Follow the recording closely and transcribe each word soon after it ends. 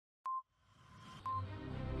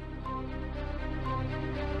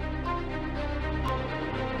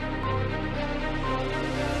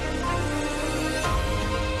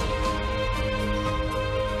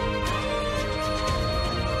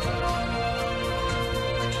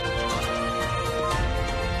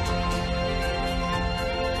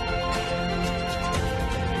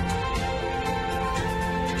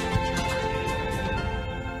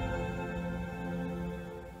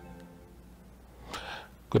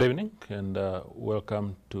Good evening and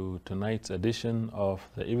welcome to tonight's edition of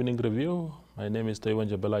the Evening Review. My name is Taiwan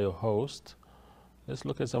Jabela, your host. Let's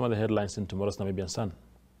look at some of the headlines in tomorrow's Namibian Sun.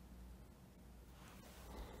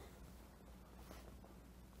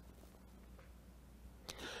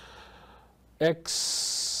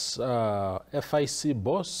 Ex-FIC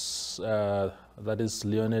boss, that is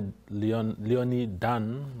Leonie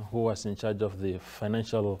Dunn, who was in charge of the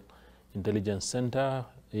Financial Intelligence Center,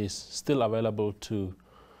 is still available to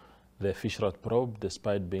the Fishrot probe,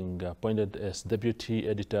 despite being appointed as deputy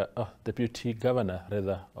governor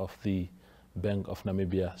of the Bank of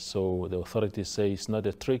Namibia. So the authorities say it's not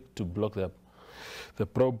a trick to block the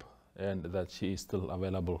probe and that she is still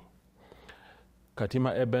available.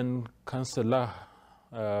 Katima Eben Councillor,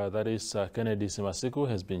 that is Kennedy Simasiku,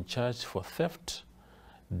 has been charged for theft.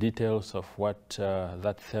 Details of what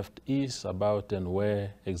that theft is about and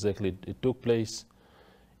where exactly it took place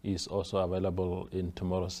is also available in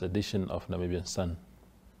tomorrow's edition of Namibian Sun.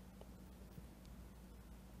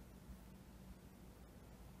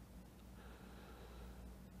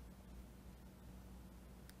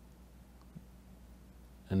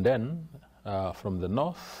 And then from the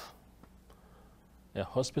north, a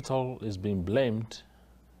hospital is being blamed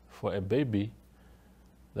for a baby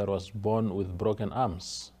that was born with broken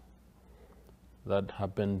arms. That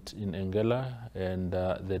happened in Engela, and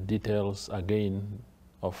the details again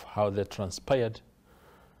of how that transpired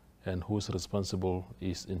and who's responsible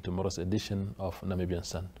is in tomorrow's edition of Namibian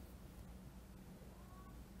Sun.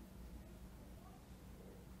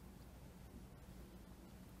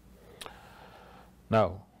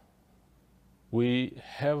 Now, we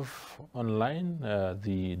have online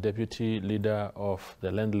the deputy leader of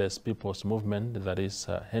the Landless People's Movement, that is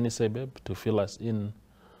Henny Seibeb, to fill us in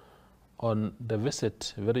on the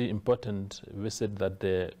visit, very important visit that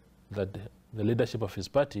the leadership of his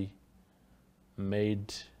party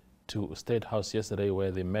made to State House yesterday,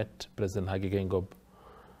 where they met President Hage Geingob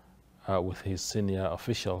with his senior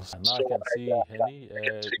officials. And now I can see Henny.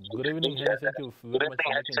 Good evening, Henny. Thank you very much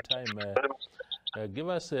for making time. Give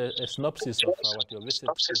us a synopsis of what your visit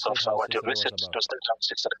to State House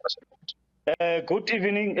was about. Good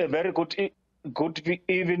evening, a very good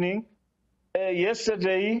evening.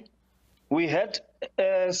 Yesterday, we had,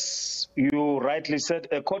 as you rightly said,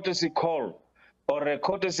 a courtesy call or a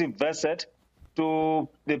courtesy visit to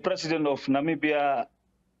the President of Namibia,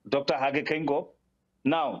 Dr. Hage Geingob.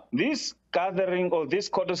 Now, this gathering or this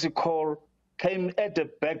courtesy call came at the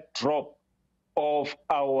backdrop of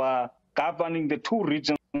our governing the two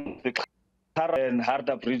regions, the Kara and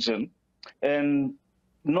Hardap region. And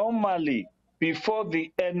normally, before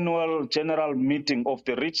the annual general meeting of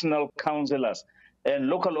the regional councillors and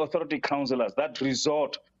local authority councillors that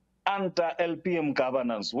resort under LPM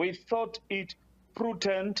governance, we thought it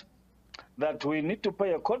prudent that we need to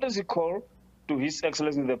pay a courtesy call to His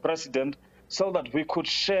Excellency the President so that we could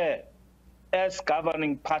share as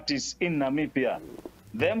governing parties in Namibia,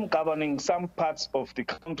 them governing some parts of the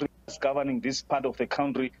country, governing this part of the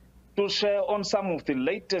country, to share on some of the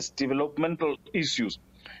latest developmental issues.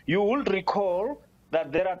 You will recall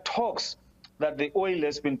that there are talks that the oil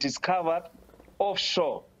has been discovered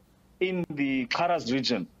offshore in the Karas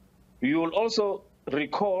region. You will also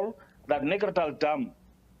recall that Negertal Dam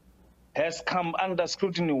has come under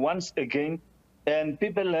scrutiny once again, and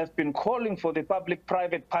people have been calling for the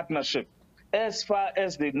public-private partnership as far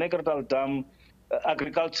as the Negertal Dam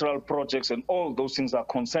agricultural projects and all those things are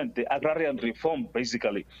concerned, the agrarian reform,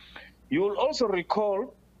 basically. You will also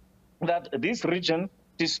recall that this region,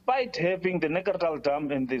 despite having the Negertal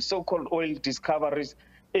Dam and the so-called oil discoveries,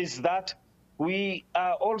 is that we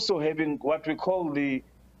are also having what we call the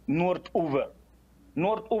Noord-Oever.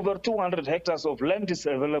 Noord-Oever, 200 hectares of land is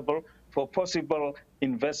available for possible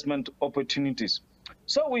investment opportunities.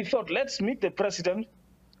 So we thought, let's meet the President.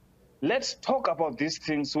 Let's talk about these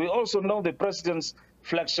things. We also know the President's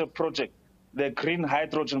flagship project, the Green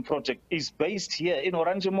Hydrogen Project, is based here in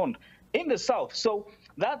Oranjemond, in the south. So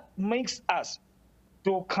that makes us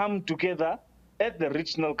to come together at the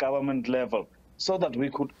regional government level so that we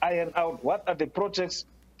could iron out what are the projects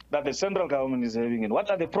that the central government is having and what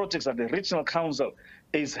are the projects that the regional council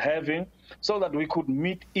is having, so that we could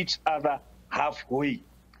meet each other halfway.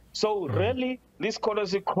 So really, this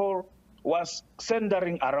courtesy call was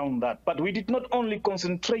centering around that. But we did not only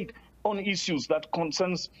concentrate on issues that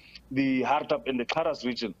concerns the Hartap and the Karas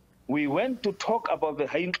region. We went to talk about the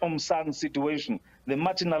Hainkom San situation, the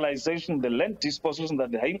marginalization, the land disposition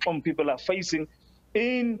that the Hainkom people are facing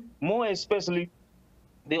in more especially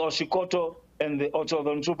the Oshikoto and the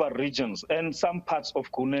Ochodonchupa regions and some parts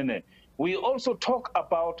of Kunene. We also talk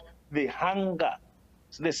about the hunger,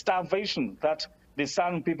 the starvation that the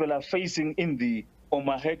San people are facing in the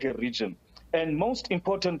Omaheke region. And most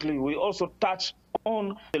importantly, we also touch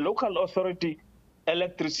on the local authority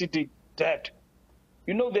electricity debt.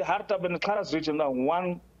 You know, the Hartab and the Karas region are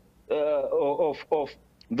one of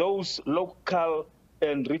those local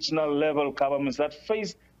and regional level governments that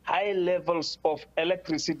face high levels of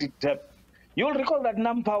electricity debt. You'll recall that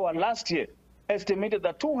NamPower last year estimated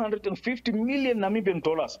that 250 million Namibian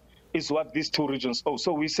dollars is what these two regions owe.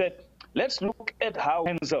 So we said, let's look at how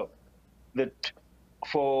handle that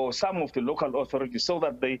for some of the local authorities so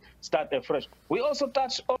that they start afresh. We also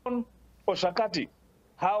touched on Oshakati,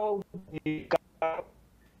 how the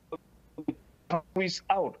is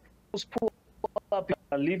out. Those poor people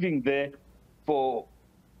are living there for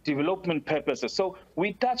development purposes. So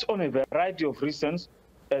we touch on a variety of reasons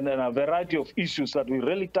and then a variety of issues that we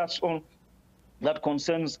really touch on that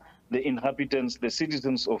concerns the inhabitants, the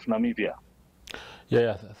citizens of Namibia.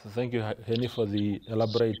 Yeah, thank you, Henny, for the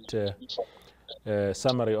elaborate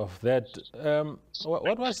summary of that.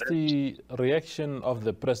 What was the reaction of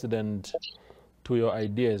the president to your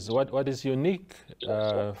ideas? What is unique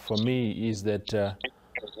for me is that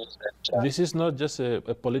this is not just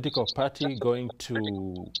a political party going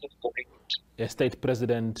to a state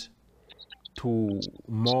president to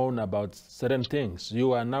moan about certain things.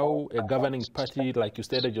 You are now a governing party, like you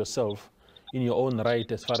stated yourself, in your own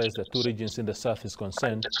right as far as the two regions in the south is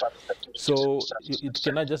concerned. So it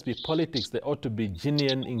cannot just be politics. There ought to be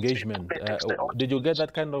genuine engagement. Did you get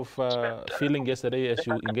that kind of feeling yesterday as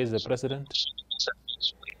you engaged the president?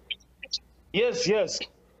 Yes.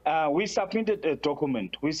 We submitted a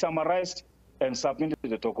document. We summarized and submitted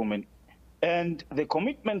the document. And the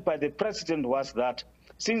commitment by the president was that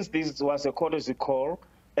since this was a courtesy call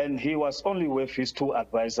and he was only with his two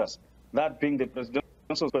advisors, that being the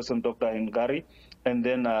presidential person, Dr. Ngari, and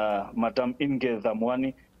then Madam Inge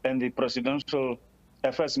Dhamwani, and the presidential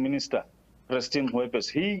affairs minister, President Hage,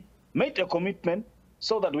 he made a commitment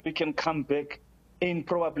so that we can come back in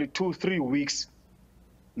probably 2-3 weeks.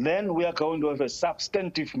 Then we are going to have a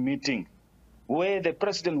substantive meeting where the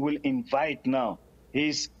president will invite now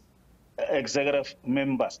his executive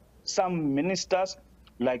members, some ministers,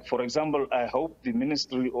 like, for example, I hope the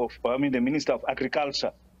Minister of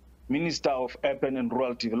Agriculture, Minister of Urban and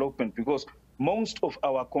Rural Development, because most of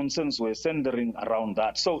our concerns were centering around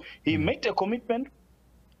that. So he made a commitment,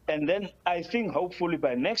 and then I think hopefully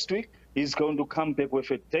by next week, he's going to come back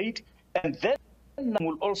with a date, and then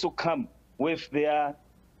will also come with their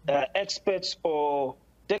experts or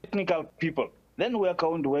technical people. Then we are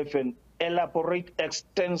going to have an elaborate,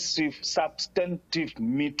 extensive, substantive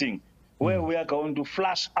meeting where we are going to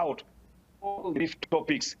flash out all these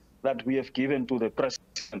topics that we have given to the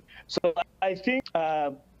president. So I think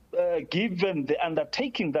given the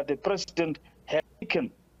undertaking that the president has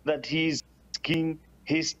taken, that he is giving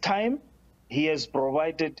his time, he has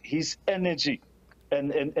provided his energy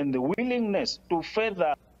and the willingness to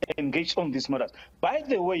further engage on these matters. By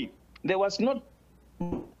the way, there was not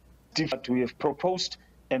what we have proposed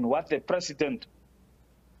and what the president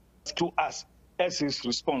to us as his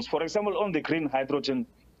response. For example, on the green hydrogen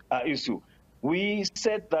issue, we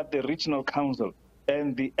said that the regional council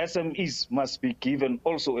and the SMEs must be given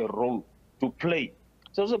also a role to play.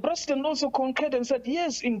 So the president also concurred and said,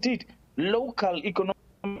 yes, indeed, local economic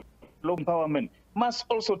empowerment must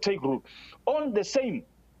also take root. On the same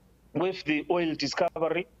with the oil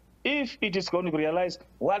discovery, if it is going to be realized,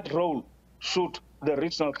 what role should the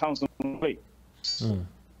regional council play?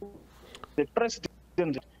 The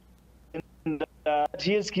president,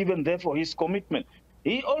 he has given therefore his commitment.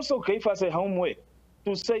 He also gave us a homework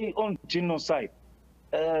to say on genocide.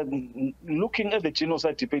 Looking at the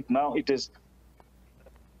genocide debate now, it is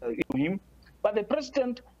him. But the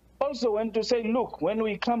president also went to say, look, when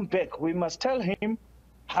we come back, we must tell him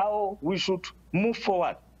how we should move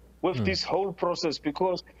forward with this whole process,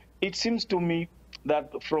 because it seems to me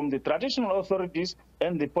that from the traditional authorities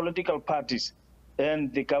and the political parties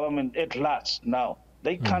and the government at large now,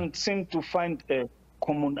 they can't seem to find a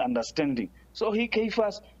common understanding. So he gave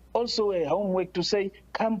us also a homework to say,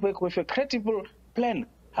 come back with a credible plan,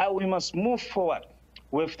 how we must move forward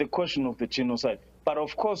with the question of the genocide. But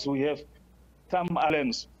of course, we have some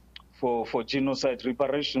plans for genocide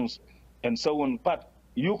reparations and so on. But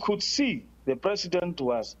you could see the president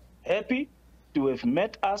was happy to have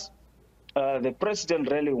met us. The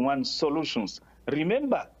president really wants solutions.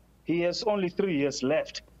 Remember, he has only 3 years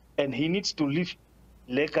left, and he needs to leave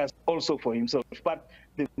legacy also for himself. But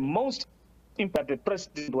the most impact the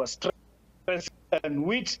president was stressed, and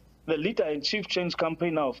which the leader and chief change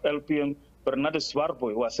campaigner of LPM, Bernadus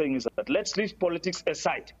Swartboi, was saying is that let's leave politics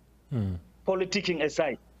aside, politicking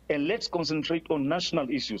aside, and let's concentrate on national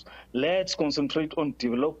issues. Let's concentrate on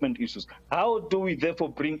development issues. How do we therefore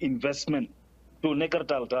bring investment to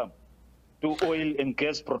Neckartal Dam, to oil and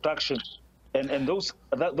gas production? And those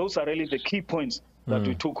are really the key points that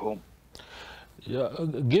we took home. Yeah,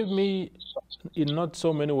 give me, in not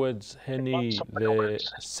so many words, Henny, the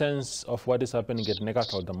sense of what is happening at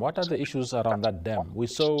Neckartal Dam. What are the issues around that dam? We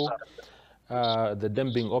saw the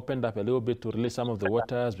dam being opened up a little bit to release some of the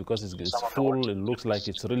waters because it's full. It looks like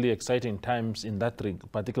it's really exciting times in that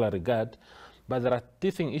particular regard. But there are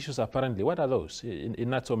teething issues apparently. What are those, in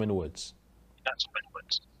not so many words?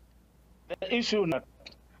 The issue,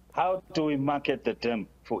 how do we market the dam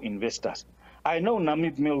for investors? I know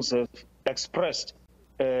Namib Mills have expressed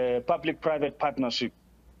a public-private partnership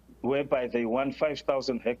whereby they want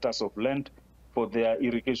 5,000 hectares of land for their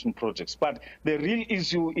irrigation projects. But the real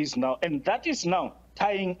issue is now, and that is now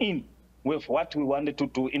tying in with what we wanted to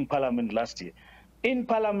do in Parliament last year. In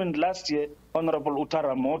Parliament last year, Honorable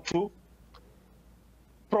Utara Motu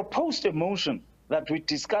proposed a motion that we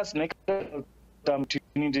discuss Neckartal Dam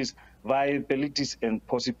opportunities, viabilities, and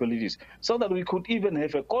possibilities, so that we could even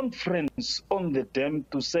have a conference on the dam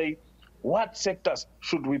to say what sectors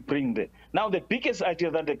should we bring there. Now, the biggest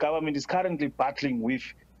idea that the government is currently battling with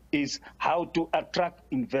is how to attract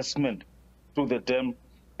investment to the dam,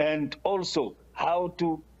 and also how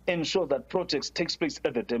to ensure that projects takes place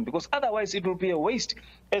at the dam, because otherwise it will be a waste,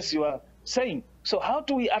 as you are saying. So how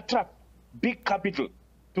do we attract big capital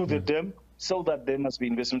to the dam so that there must be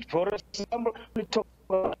investment? For example, we talk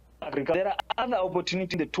about agriculture. There are other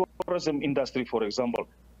opportunities in the tourism industry, for example.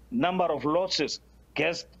 Number of lodges,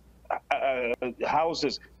 guest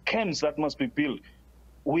houses, camps that must be built.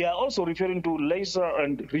 We are also referring to leisure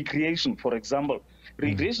and recreation, for example.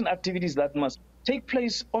 Recreation activities that must take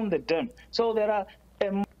place on the dam. So there are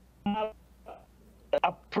a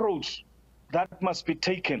approach that must be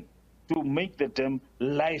taken to make the dam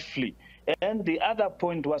lively. And the other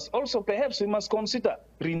point was also perhaps we must consider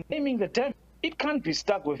renaming the dam. It can't be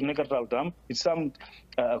stuck with Neckartal Dam. It's some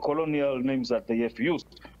colonial names that they have used.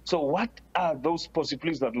 So what are those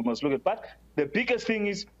possibilities that we must look at? But the biggest thing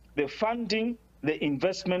is the funding, the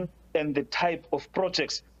investment, and the type of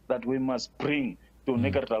projects that we must bring to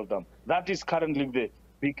Neckartal Dam. That is currently the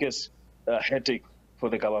biggest headache for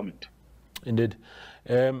the government. Indeed.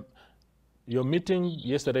 Your meeting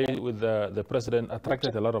yesterday with the president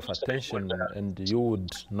attracted a lot of attention, and you would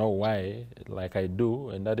know why, like I do,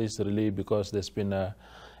 and that is really because there's been a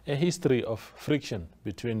history of friction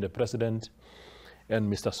between the president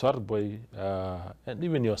and Mr. Swartbooi, and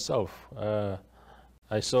even yourself.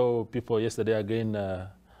 I saw people yesterday again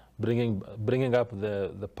bringing up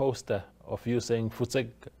the poster of you saying Futsek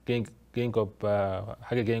Geingob,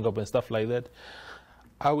 Hage Geingob, and stuff like that.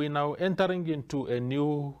 Are we now entering into a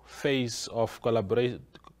new phase of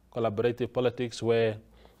collaborative politics where,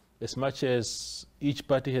 as much as each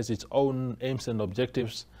party has its own aims and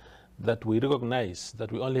objectives, that we recognize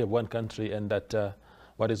that we only have one country, and that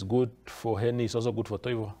what is good for Henny is also good for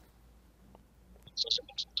Toivo?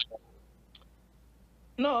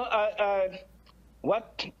 No,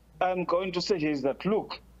 what I'm going to say here is that,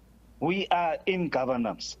 look, we are in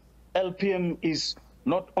governance. LPM is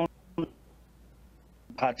not only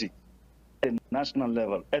party at the national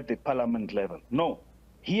level, at the parliament level. No.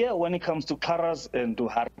 Here, when it comes to Karas and to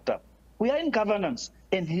Harta, we are in governance,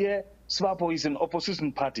 and here Swapo is an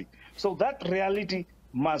opposition party. So that reality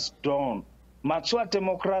must dawn. Mature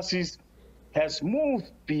democracies has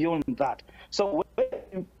moved beyond that. So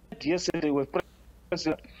when yesterday with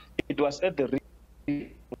President, it was at the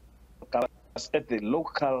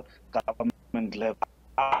local government level.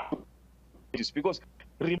 Because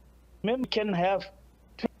remember, we can have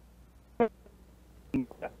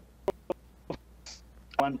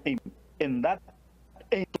one aim, and that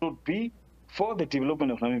aim should be for the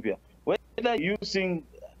development of Namibia. Whether using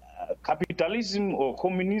capitalism or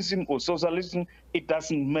communism or socialism, it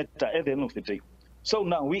doesn't matter at the end of the day. So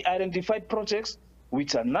now we identified projects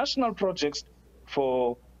which are national projects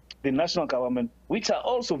for the national government, which are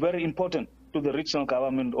also very important to the regional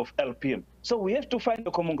government of LPM. So we have to find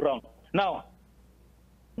a common ground. Now,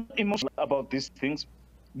 emotional about these things,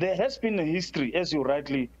 there has been a history, as you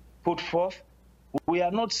rightly put forth. We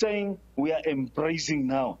are not saying we are embracing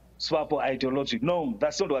now Swapo ideology. No,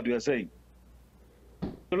 that's not what we are saying.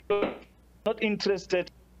 Not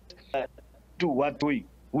interested to what we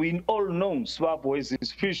all know Swapo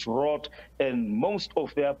is fish rot, and most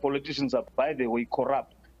of their politicians are, by the way,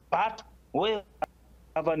 corrupt. But we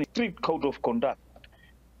have a strict code of conduct.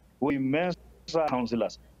 We measure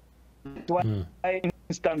councillors. In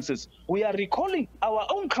instances, we are recalling our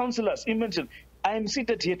own councillors. Imagine, I am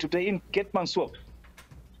seated here today in Getmanswap.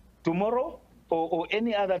 Tomorrow, or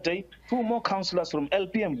any other day, 2 more councillors from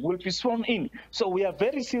LPM will be sworn in. So we are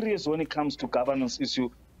very serious when it comes to governance issue,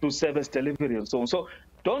 to service delivery and so on. So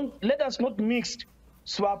let us not mix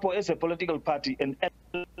Swapo as a political party and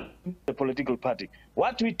a political party.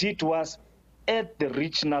 What we did was at the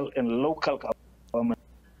regional and local government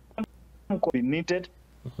coordinated.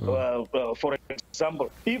 For example,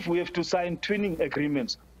 if we have to sign twinning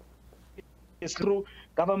agreements, it's through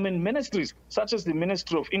government ministries, such as the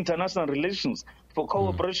Ministry of International Relations, for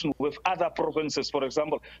cooperation with other provinces, for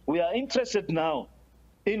example. We are interested now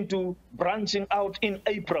into branching out in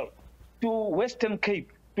April to Western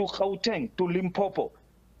Cape, to Gauteng, to Limpopo,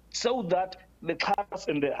 so that the CARS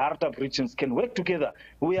and the hard-up regions can work together.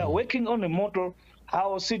 We are working on a model,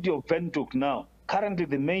 how city of Windhoek now, currently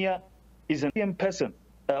the mayor is an PM person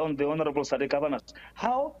on the Honorable Sade Governors,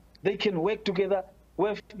 how they can work together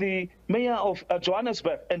with the mayor of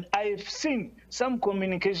Johannesburg. And I've seen some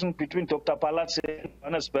communication between Dr. Palatse in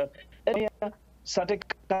Johannesburg and Mayor Sade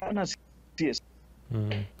Governors. Yes.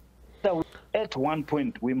 At one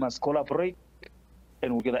point, we must collaborate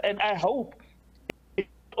and work together. And I hope it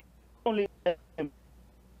only in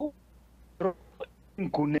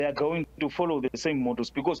Gune are going to follow the same models,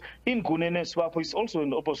 because in Gune, Swapo is also in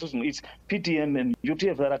the opposition. It's PTM and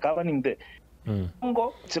UTF that are governing there.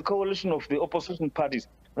 Congo, it's a coalition of the opposition parties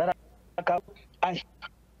that are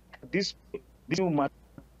this new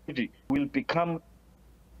majority will become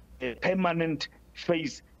a permanent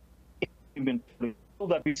phase so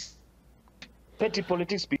that we petty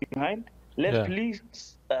politics behind. Let's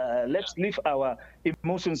leave our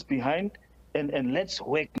emotions behind and let's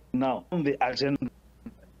work now on the agenda.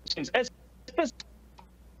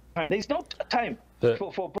 There's no time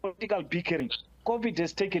for political bickering. COVID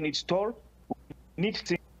has taken its toll. We need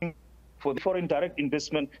to for the foreign direct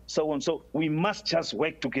investment, so on. So we must just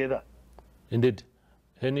work together. Indeed.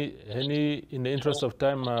 Henny, in the interest of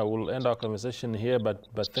time, we'll end our conversation here, but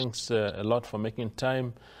thanks a lot for making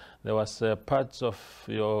time. There was parts of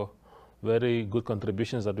your very good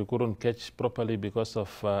contributions that we couldn't catch properly because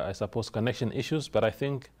of, I suppose, connection issues, but I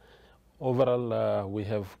think overall we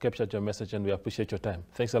have captured your message and we appreciate your time.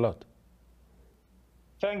 Thanks a lot.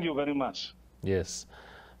 Thank you very much. Yes,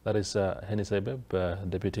 that is Henny Seibeb,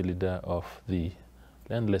 Deputy Leader of the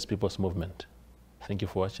Landless People's Movement. Thank you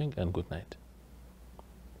for watching and good night.